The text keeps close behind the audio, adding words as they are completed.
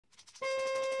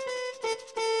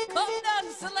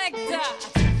Selector.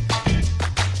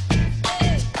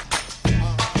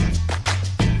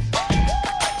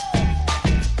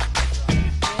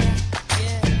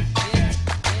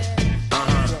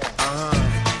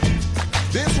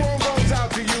 This one goes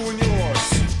out to you and yours.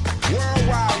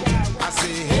 Worldwide, I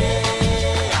say,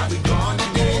 hey, I'll be gone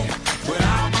today, but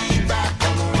I'll be back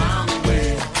from around the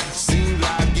way. Seems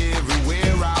like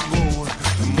everywhere I go,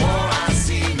 the more I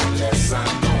see, the less I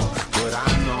know. But I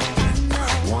know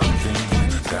one thing,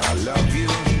 that I love you.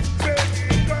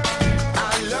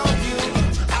 I love you,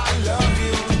 I love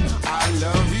you, I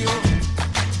love you.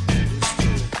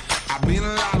 I've been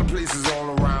a lot of places all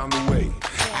around the way.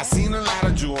 I've seen a lot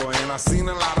of joy and I've seen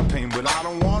a lot of pain, but I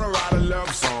don't want to write a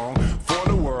love song for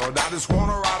the world. I just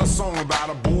want to write a song about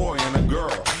a boy and a girl.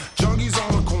 Junkies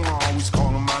on the corner always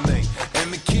calling my name,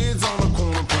 and the kids on the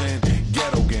corner playing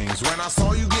ghetto games. When I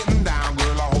saw you getting down,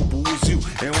 girl, I hope it was you.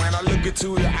 And when I look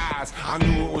into your eyes, I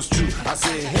knew it was true. I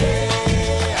said,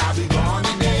 hey, I'll be gone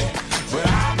today, but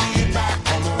I'll be back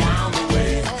from around the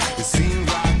way. It seems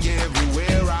like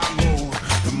everywhere I go,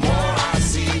 the more I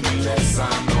see, the less I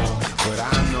know. But I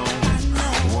know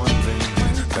one thing,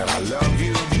 that I love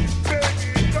you.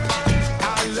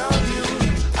 I love you,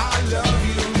 I love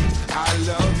you, I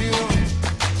love you.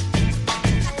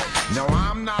 Now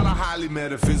I'm not a highly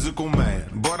metaphysical man,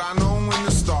 but I know when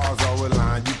the stars are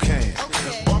aligned, you can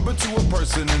bump into a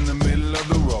person in the middle of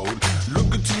the road,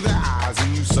 look into their eyes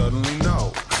and you suddenly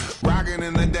know. Rocking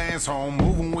in the dance hall,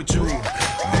 moving with you,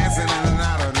 dancing in and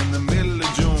out in the middle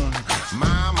of June.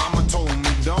 My mama told me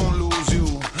don't lose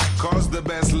you, cause the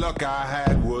best luck I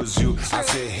had was you. I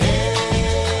said, hey.